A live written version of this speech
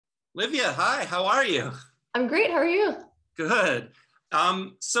Olivia, hi, how are you? I'm great. How are you? Good.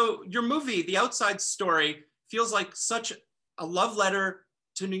 So your movie, The Outside Story, feels like such a love letter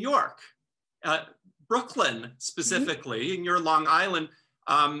to New York, uh, Brooklyn Mhm. specifically, and you're Long Island,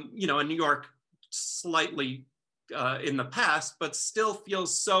 in New York slightly in the past, but still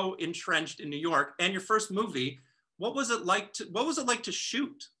feels so entrenched in New York. And your first movie, what was it like to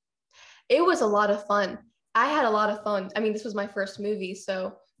shoot? It was a lot of fun. I had a lot of fun. I mean, this was my first movie,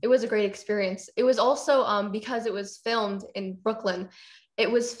 so it was a great experience. It was also because it was filmed in Brooklyn. It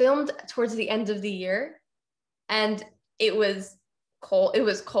was filmed towards the end of the year, and it was cold. It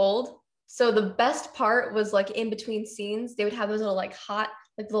was cold. So the best part was like in between scenes, they would have those little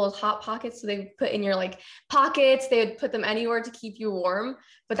little hot pockets. So they would put in your like pockets. They would put them anywhere to keep you warm.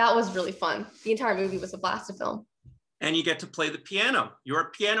 But that was really fun. The entire movie was a blast to film. And you get to play the piano. You're a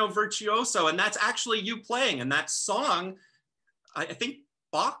piano virtuoso, and that's actually you playing. And that song, I think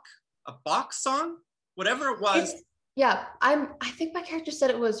Bach, a Bach song, whatever it was. It's yeah, I think my character said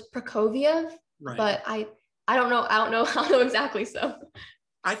it was Prokofiev, Right. but I don't know. I don't know. I don't know exactly. So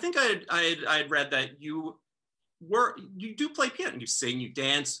I think I'd read that you do play piano. You sing, you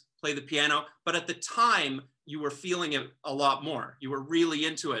dance, play the piano, but at the time you were feeling it a lot more. You were really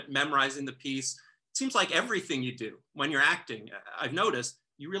into it, memorizing the piece. It seems like everything you do when you're acting, I've noticed,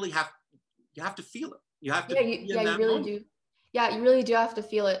 you have to feel it. You have to be yeah, in you that really moment. do. Yeah, you really do have to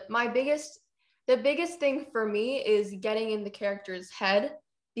feel it. The biggest thing for me is getting in the character's head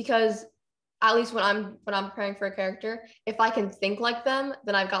because at least when I'm preparing for a character, if I can think like them,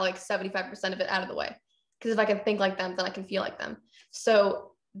 then I've got like 75% of it out of the way. Because if I can think like them, then I can feel like them.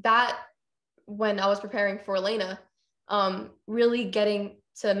 So that when I was preparing for Elena, really getting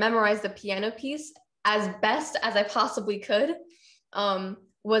to memorize the piano piece as best as I possibly could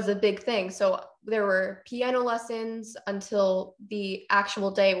was a big thing. So there were piano lessons until the actual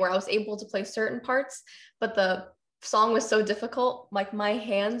day where I was able to play certain parts, but the song was so difficult, like my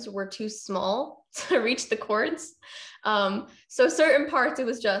hands were too small to reach the chords. So certain parts it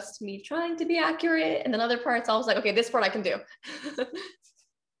was just me trying to be accurate, and then other parts I was like, okay, this part I can do.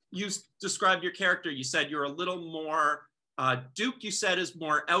 You described your character. You said you're a little more Duke. You said is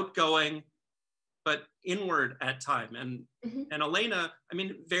more outgoing, but inward at time, Mhm. and Elena, I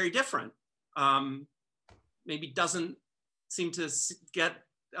mean, very different. Um, Maybe doesn't seem to get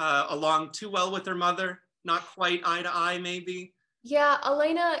along too well with her mother. Not quite eye to eye, maybe. Yeah,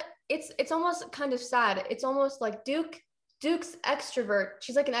 Elena, it's almost kind of sad. It's almost like Duke's extrovert.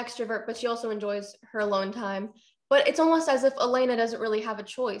 She's like an extrovert, but she also enjoys her alone time. But it's almost as if Elena doesn't really have a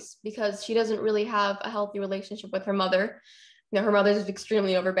choice because she doesn't really have a healthy relationship with her mother. Her mother is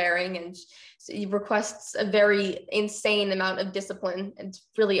extremely overbearing and she requests a very insane amount of discipline. It's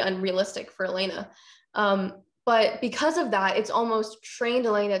really unrealistic for Elena. But because of that, it's almost trained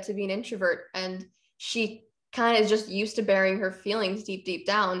Elena to be an introvert, and she kind of is just used to bearing her feelings deep, deep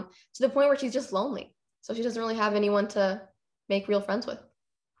down to the point where she's just lonely. So she doesn't really have anyone to make real friends with.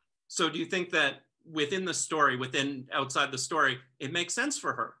 So, do you think that within the story, within outside the story, it makes sense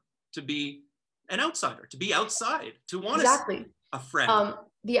for her to be an outsider, to be outside, to want to see Exactly. a friend? Um,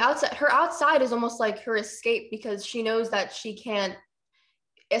 her outside is almost like her escape because she knows that she can't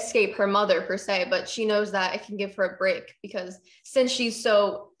escape her mother per se, but she knows that it can give her a break because since she's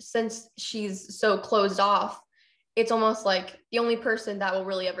so closed off, it's almost like the only person that will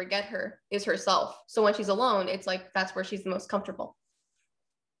really ever get her is herself. So when she's alone, it's like that's where she's the most comfortable.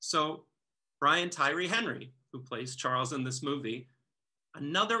 So, Brian Tyree Henry, who plays Charles in this movie,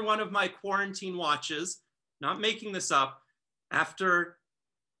 another one of my quarantine watches, not making this up, after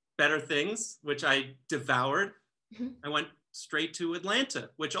Better Things, which I devoured, I went straight to Atlanta,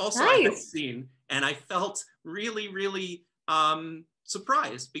 which also I had Nice. seen, and I felt really, really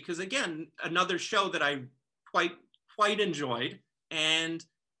surprised because again, another show that I quite quite enjoyed, and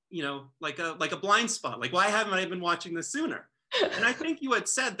like a blind spot. Like, why haven't I been watching this sooner? And I think you had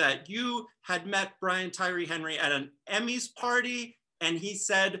said that you had met Brian Tyree Henry at an Emmys party, and he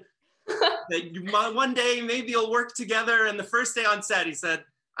said that one day maybe you'll work together. And the first day on set, he said,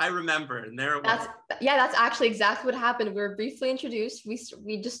 "I remember," and there it was. That's yeah, that's actually exactly what happened. We were briefly introduced. We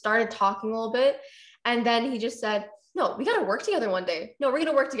just started talking a little bit, and then he just said, "No, we gotta work together one day. No, we're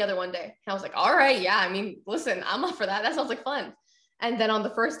gonna work together one day." And I was like, "All right, yeah. I mean, listen, I'm up for that. That sounds like fun." And then on the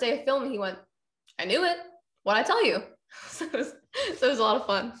first day of filming, he went, "I knew it. What'd I tell you?" So it was a lot of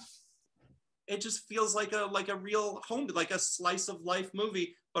fun. It just feels like a real home, like a slice of life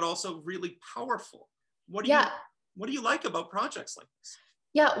movie, but also really powerful. What do you Yeah, what do you like about projects like this?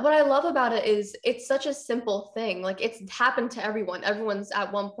 yeah, what I love about it is it's such a simple thing. Like it's happened to everyone. Everyone's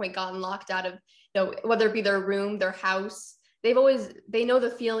at one point gotten locked out of, whether it be their room, their house, they know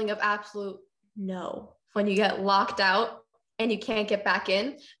the feeling of absolute no when you get locked out and you can't get back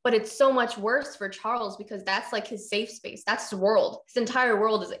in. But it's so much worse for Charles because that's like his safe space. That's his world. His entire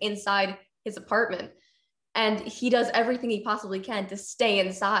world is inside his apartment. And he does everything he possibly can to stay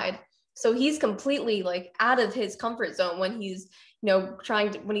inside. So he's completely like out of his comfort zone when he's,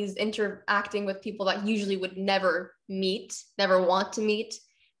 when he's interacting with people that usually would never meet, never want to meet.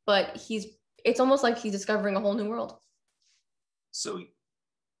 But it's almost like he's discovering a whole new world. So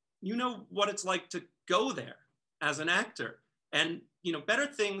you know what it's like to go there as an actor. And, Better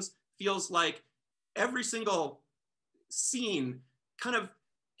Things feels like every single scene kind of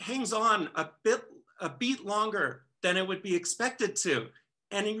hangs on a beat longer than it would be expected to.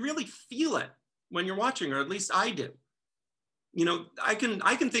 And you really feel it when you're watching, or at least I do. I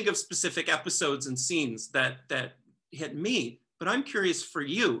can think of specific episodes and scenes that hit me, but I'm curious for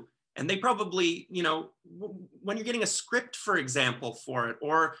you. And they probably, when you're getting a script, for example, for it,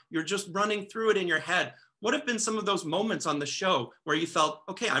 or you're just running through it in your head, what have been some of those moments on the show where you felt,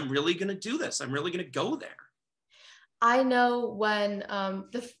 okay, I'm really going to do this. I'm really going to go there? I know when,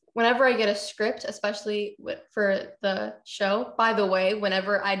 whenever I get a script, especially for the show, by the way,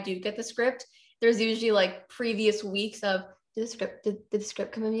 whenever I do get the script, there's usually like previous weeks of, did the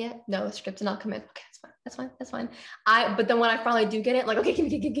script come in yet? No, the script did not come in. Okay, that's fine. But then when I finally do get it, like, okay,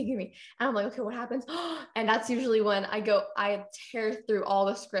 give me. And I'm like, okay, what happens? And that's usually when I tear through all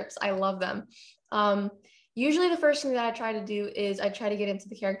the scripts. I love them. Usually the first thing that I try to do is I try to get into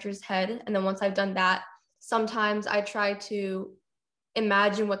the character's head. And then once I've done that, sometimes I try to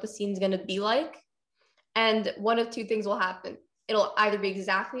imagine what the scene's going to be like. And one of two things will happen. It'll either be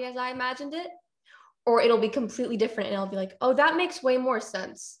exactly as I imagined it, or it'll be completely different. And I'll be like, oh, that makes way more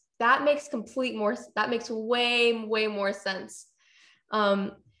sense. That makes way more sense.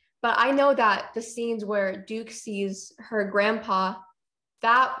 But I know that the scenes where Duke sees her grandpa,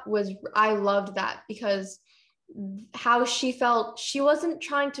 I loved that because how she felt, she wasn't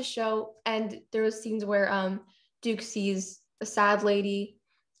trying to show, and there was scenes where Duke sees a sad lady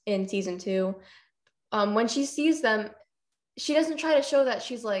in season 2. When she sees them, she doesn't try to show that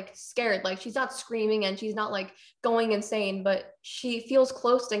she's like scared, like she's not screaming and she's not like going insane, but she feels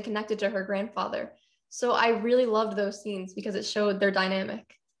close and connected to her grandfather. So I really loved those scenes because it showed their dynamic.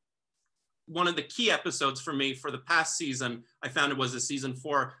 One of the key episodes for me for the past season, I found it was a season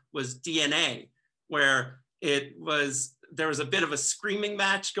 4, was DNA, where there was a bit of a screaming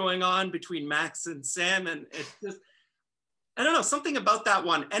match going on between Max and Sam. And it just, I don't know, something about that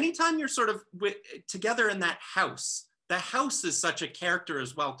one. Anytime you're sort of together in that house, the house is such a character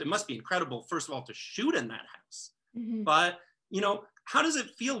as well. It must be incredible, first of all, to shoot in that house. Mm-hmm. But, how does it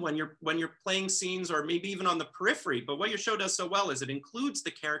feel when you're playing scenes, or maybe even on the periphery? But what your show does so well is it includes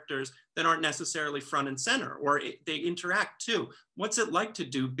the characters that aren't necessarily front and center, or they interact too. What's it like to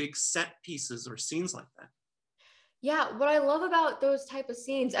do big set pieces or scenes like that? Yeah, what I love about those type of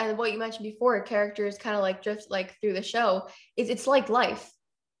scenes, and what you mentioned before, characters kind of like drift like through the show, is it's like life.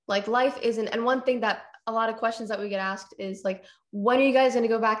 Like life isn't, and one thing that a lot of questions that we get asked is like, when are you guys going to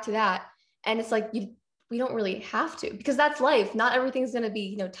go back to that? And it's like, we don't really have to, because that's life. Not everything's going to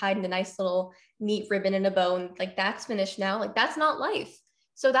be, tied in a nice little neat ribbon and a bow, and like that's finished now. Like that's not life.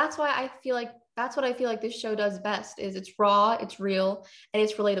 So that's why I feel like that's what I feel like this show does best, is it's raw, it's real, and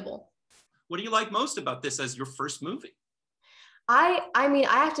it's relatable. What do you like most about this as your first movie? I mean,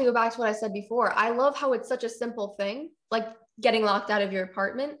 I have to go back to what I said before. I love how it's such a simple thing, like getting locked out of your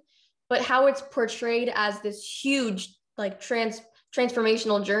apartment, but how it's portrayed as this huge, like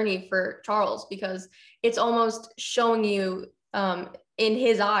transformational journey for Charles, because it's almost showing you in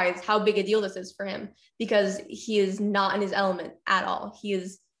his eyes how big a deal this is for him, because he is not in his element at all. He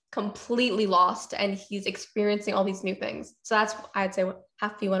is completely lost and he's experiencing all these new things. So that's, I'd say,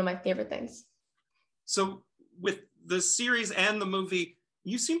 have to be one of my favorite things. So with the series and the movie,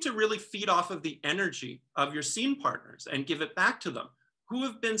 you seem to really feed off of the energy of your scene partners and give it back to them. Who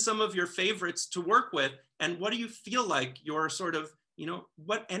have been some of your favorites to work with, and what do you feel like your sort of,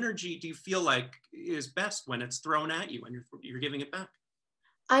 what energy do you feel like is best when it's thrown at you and you're giving it back?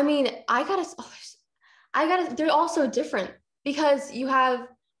 I mean, they're all so different, because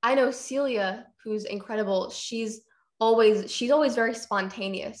I know Celia, who's incredible. She's always very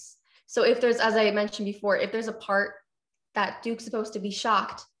spontaneous. So if there's, as I mentioned before, if there's a part that Duke's supposed to be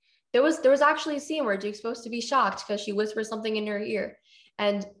shocked, there was actually a scene where Duke's supposed to be shocked because she whispers something in her ear.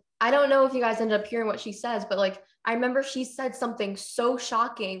 And I don't know if you guys ended up hearing what she says, but like, I remember she said something so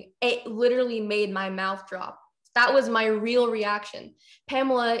shocking, it literally made my mouth drop. that was my real reaction.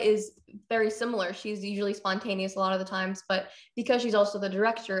 Pamela is very similar. She's usually spontaneous a lot of the times, but because she's also the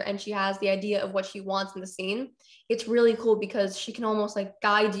director and she has the idea of what she wants in the scene, it's really cool because she can almost like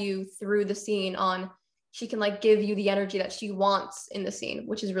guide you through the scene on, she can like give you the energy that she wants in the scene,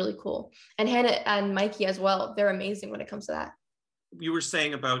 which is really cool. And Hannah and Mikey as well, they're amazing when it comes to that. You were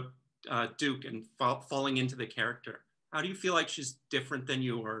saying about Duke and falling into the character. How do you feel like she's different than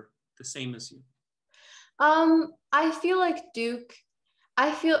you or the same as you? I feel like Duke,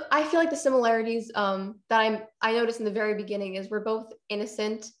 I feel like the similarities that I noticed in the very beginning is we're both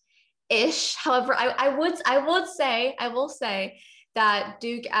innocent-ish. However, I will say that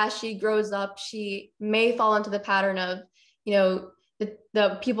Duke, as she grows up, she may fall into the pattern of, you know,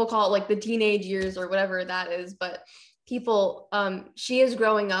 the people call it like the teenage years or whatever that is, but people, she is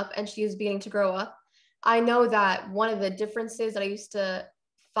growing up and she is beginning to grow up. I know that one of the differences that I used to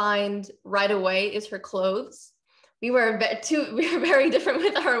find right away is her clothes. We were very different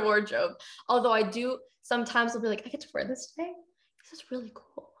with our wardrobe. Although I do sometimes will be like, I get to wear this today. This is really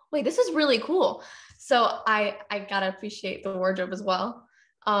cool. Wait, this is really cool. So I gotta appreciate the wardrobe as well.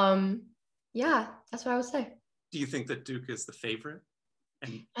 Yeah, that's what I would say. Do you think that Duke is the favorite?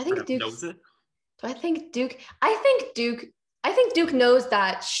 And I think Duke knows it. I think Duke knows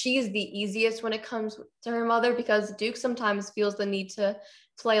that she's the easiest when it comes to her mother, because Duke sometimes feels the need to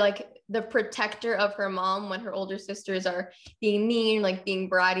play like the protector of her mom when her older sisters are being mean, like being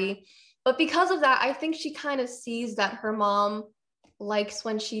bratty. But because of that, I think she kind of sees that her mom likes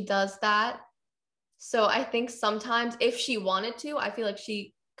when she does that. So I think sometimes if she wanted to, I feel like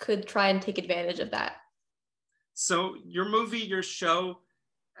she could try and take advantage of that. So your movie, your show,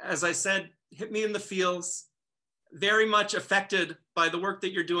 as I said, hit me in the feels, very much affected by the work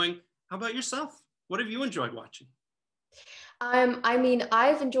that you're doing. How about yourself? What have you enjoyed watching? I mean,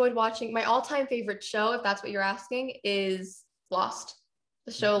 I've enjoyed watching, my all-time favorite show, if that's what you're asking, is Lost.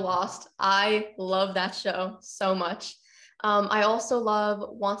 The show Lost. I love that show so much. I also love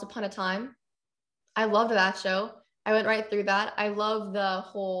Once Upon a Time. I loved that show. I went right through that. I love the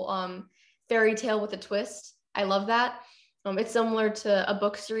whole fairy tale with a twist. I love that. It's similar to a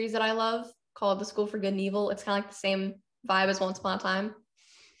book series that I love called The School for Good and Evil. It's kind of like the same vibe as Once Upon a Time.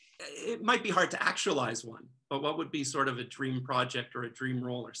 It might be hard to actualize one, but what would be sort of a dream project or a dream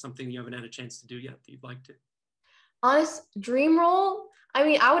role or something you haven't had a chance to do yet that you'd like to? Honest dream role? I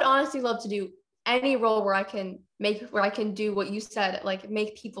mean, I would honestly love to do any role where I can do what you said, like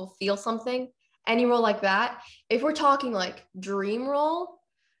make people feel something. Any role like that. If we're talking like dream role,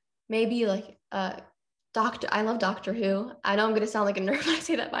 maybe like Doctor. I love Doctor Who. I know I'm gonna sound like a nerd when I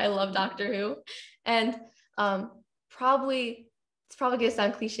say that, but I love Doctor Who. And it's probably gonna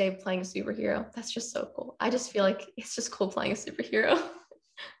sound cliche playing a superhero. That's just so cool. I just feel like it's just cool playing a superhero.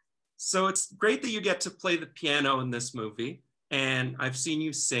 So it's great that you get to play the piano in this movie, and I've seen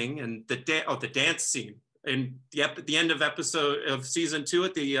you sing, and the dance scene in the end of season 2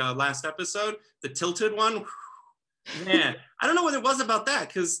 at the last episode, the tilted one. Man, I don't know what it was about that,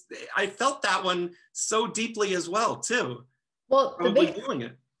 because I felt that one so deeply as well too. Well, doing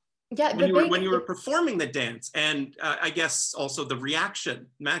it. Yeah, when you were performing the dance, and I guess also the reaction,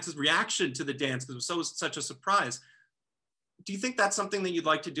 Max's reaction to the dance, because it was such a surprise. Do you think that's something that you'd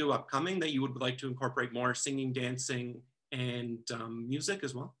like to do upcoming, that you would like to incorporate more singing, dancing, and music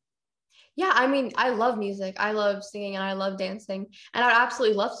as well? Yeah, I mean, I love music. I love singing and I love dancing. And I'd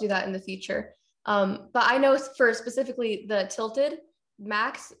absolutely love to do that in the future. But I know for specifically the tilted,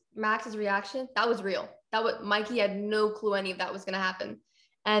 Max's reaction, that was real. Mikey had no clue any of that was going to happen.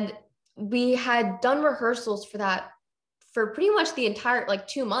 And we had done rehearsals for that for pretty much the entire, like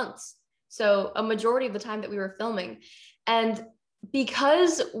 2 months. So a majority of the time that we were filming. And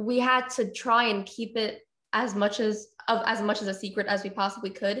because we had to try and keep it as much as a secret as we possibly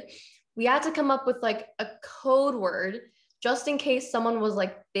could, we had to come up with like a code word just in case someone was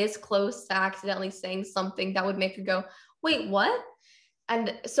like this close to accidentally saying something that would make her go, wait, what?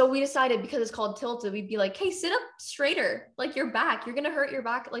 And so we decided, because it's called tilted, we'd be like, hey, sit up straighter, like your back, you're gonna hurt your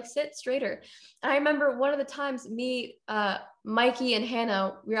back, like sit straighter. And I remember one of the times me, Mikey and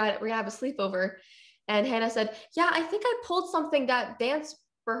Hannah, we're gonna have a sleepover, and Hannah said, yeah, I think I pulled something that dance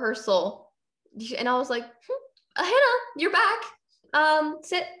rehearsal. And I was like, Hannah, you're back.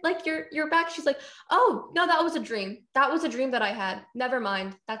 Sit like your back. She's like, oh no, that was a dream. That was a dream that I had. Never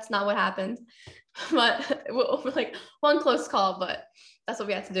mind. That's not what happened. But like one close call, but that's what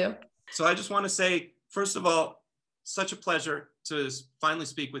we had to do. So I just want to say, first of all, such a pleasure to finally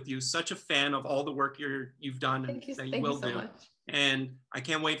speak with you. Such a fan of all the work you've done and that you will do. And I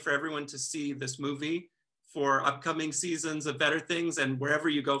can't wait for everyone to see this movie for upcoming seasons of Better Things, and wherever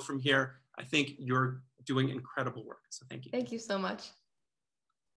you go from here. I think you're doing incredible work. So thank you. Thank you so much.